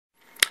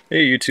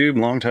Hey YouTube,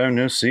 long time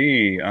no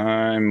see.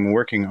 I'm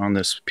working on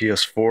this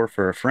PS4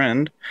 for a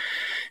friend,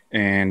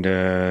 and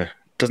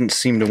doesn't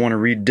seem to want to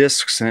read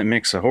discs, and it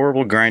makes a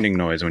horrible grinding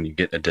noise when you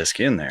get a disc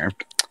in there.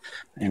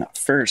 And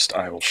first,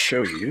 I will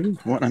show you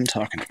what I'm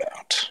talking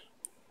about.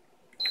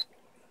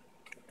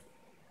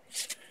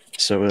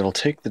 So it'll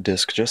take the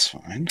disc just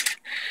fine,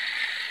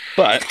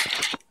 but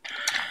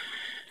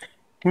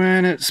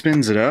when it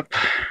spins it up,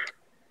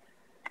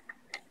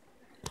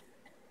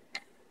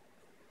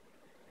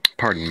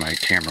 pardon my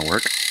camera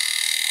work,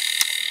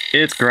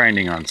 it's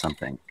grinding on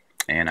something,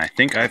 and I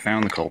think I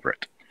found the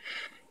culprit.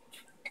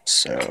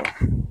 So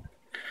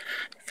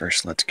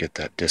first, let's get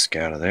that disc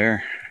out of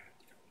there.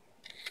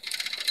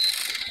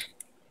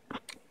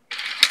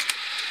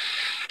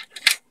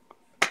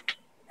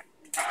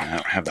 I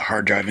don't have the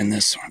hard drive in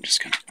this, so I'm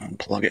just going to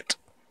unplug it.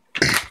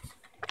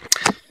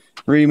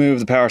 Remove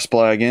the power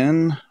supply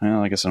again.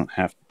 Well, I guess I don't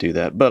have to do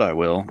that, but I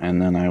will,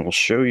 and then I will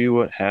show you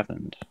what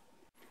happened.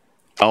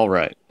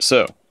 Alright,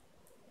 so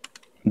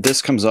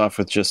this comes off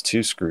with just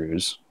 2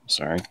 screws.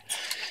 Sorry.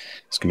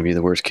 It's going to be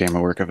the worst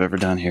camera work I've ever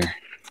done here.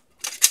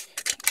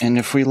 And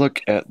if we look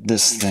at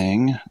this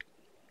thing,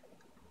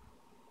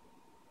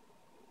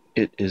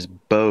 it is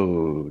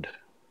bowed.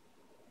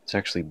 It's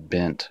actually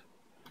bent.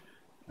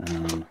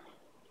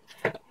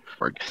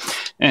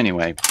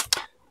 Anyway,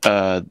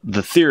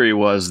 the theory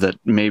was that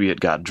maybe it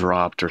got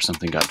dropped or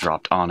something got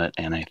dropped on it,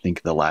 and I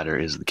think the latter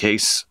is the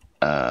case.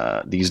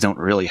 These don't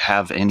really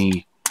have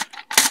any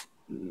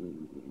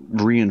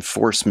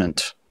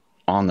reinforcement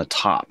on the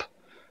top.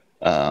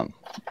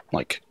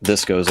 Like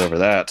this goes over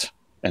that,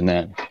 and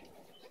then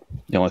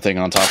the only thing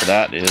on top of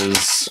that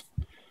is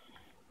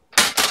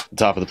the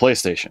top of the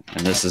PlayStation.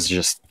 And this is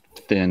just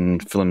thin,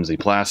 flimsy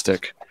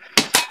plastic.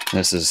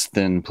 This is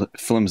thin,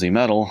 flimsy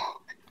metal.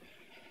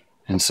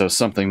 And so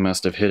something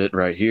must have hit it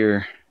right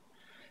here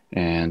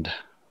and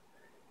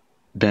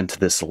bent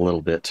this a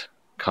little bit,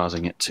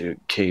 causing it to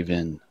cave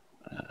in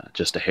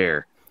just a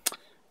hair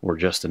or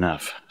just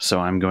enough. So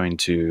I'm going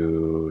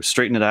to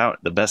straighten it out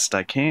the best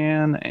I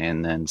can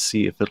and then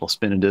see if it'll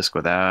spin a disc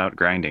without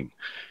grinding.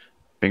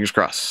 Fingers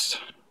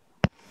crossed.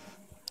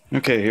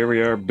 Okay, here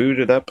we are,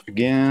 booted up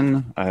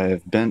again.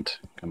 I've bent,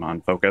 come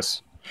on,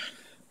 focus.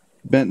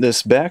 Bent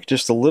this back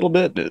just a little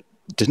bit. It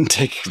didn't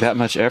take that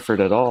much effort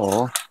at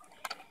all.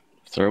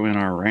 Throw in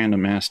our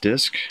random ass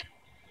disc.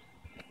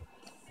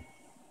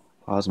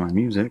 Pause my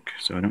music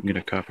so I don't get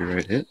a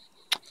copyright hit.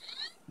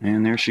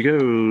 And there she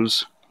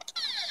goes.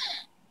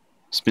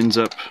 Spins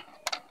up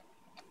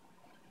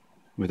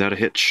without a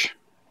hitch.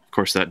 Of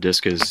course, that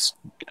disc is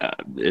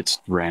it's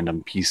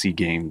random PC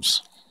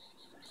games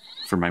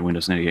for my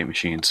Windows 98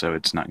 machine, so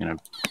it's not going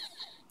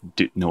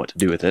to know what to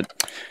do with it.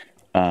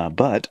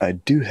 But I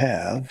do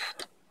have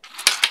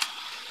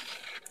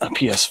a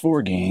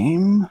PS4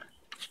 game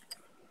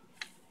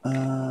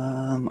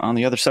on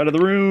the other side of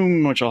the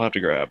room, which I'll have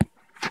to grab.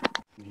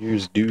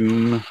 Here's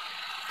Doom.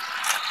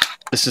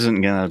 This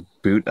isn't gonna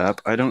boot up,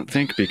 I don't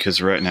think,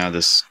 because right now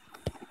this,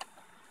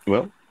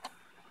 well,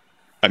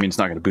 I mean, it's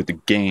not gonna boot the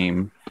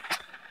game.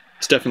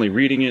 It's definitely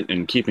reading it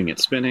and keeping it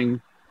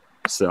spinning,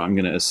 so I'm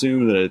gonna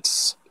assume that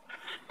it's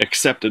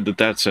accepted that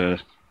that's a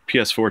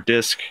PS4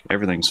 disc.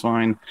 Everything's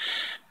fine.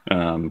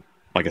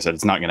 Like I said,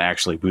 it's not going to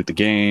actually boot the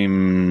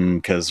game,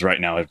 because right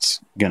now it's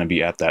going to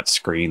be at that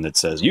screen that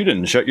says, you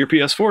didn't shut your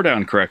PS4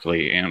 down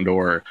correctly, and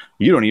or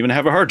you don't even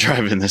have a hard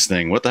drive in this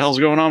thing. What the hell's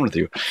going on with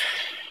you?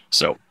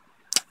 So,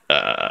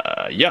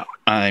 yeah,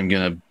 I'm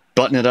going to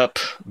button it up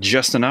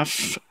just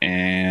enough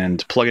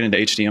and plug it into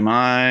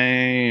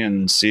HDMI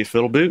and see if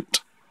it'll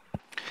boot.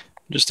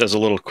 Just as a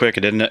little quick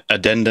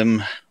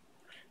addendum,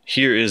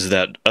 here is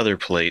that other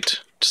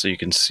plate, so you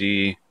can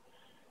see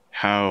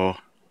how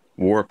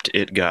warped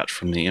it got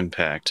from the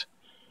impact.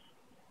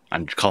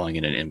 I'm calling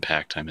it an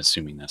impact. I'm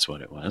assuming that's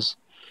what it was.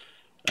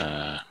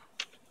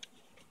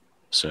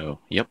 So,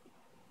 yep.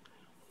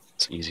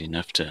 It's easy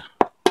enough to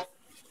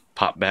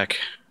pop back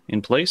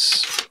in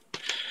place.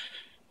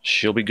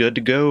 She'll be good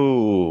to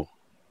go.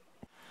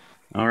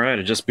 Alright,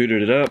 I just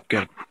booted it up.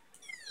 Got a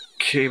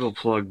cable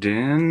plugged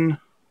in.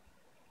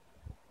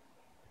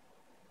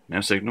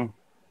 No signal.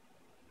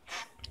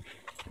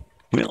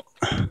 Well,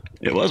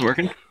 it was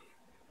working.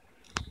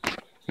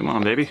 Come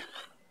on, baby.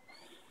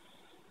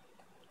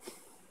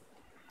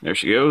 There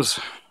she goes.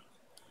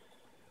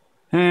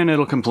 And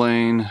it'll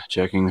complain,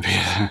 checking the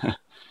PS.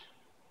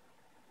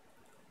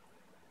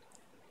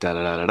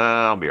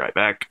 Da-da-da-da-da, I'll be right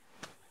back.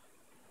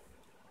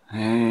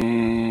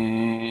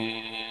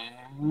 And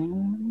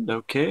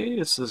okay,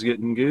 this is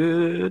getting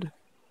good.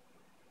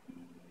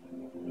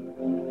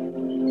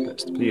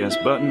 That's the PS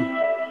button.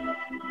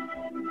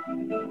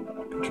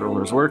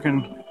 Controller's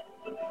working.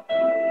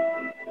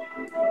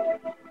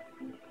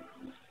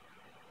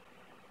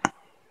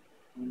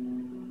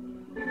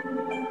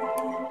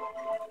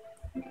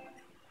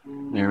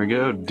 There we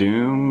go,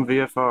 Doom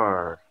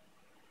VFR.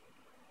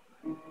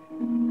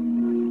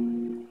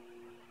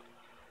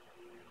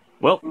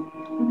 Well,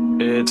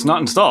 it's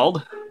not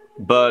installed,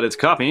 but it's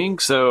copying,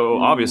 so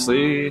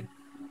obviously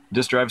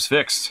disk drive's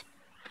fixed.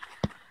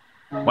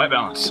 White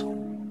balance.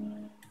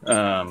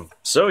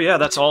 So yeah,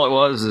 that's all it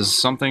was, is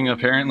something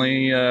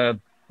apparently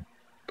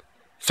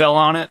fell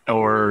on it,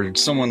 or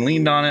someone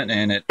leaned on it,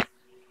 and it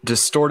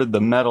distorted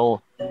the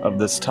metal of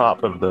this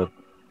top of the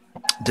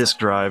disk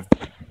drive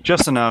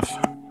just enough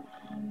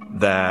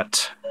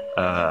that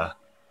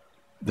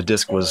the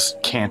disk was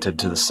canted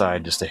to the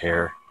side just a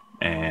hair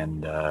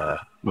and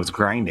was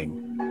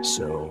grinding.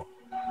 So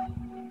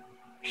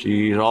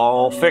she's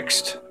all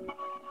fixed.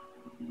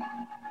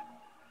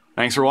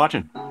 Thanks for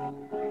watching.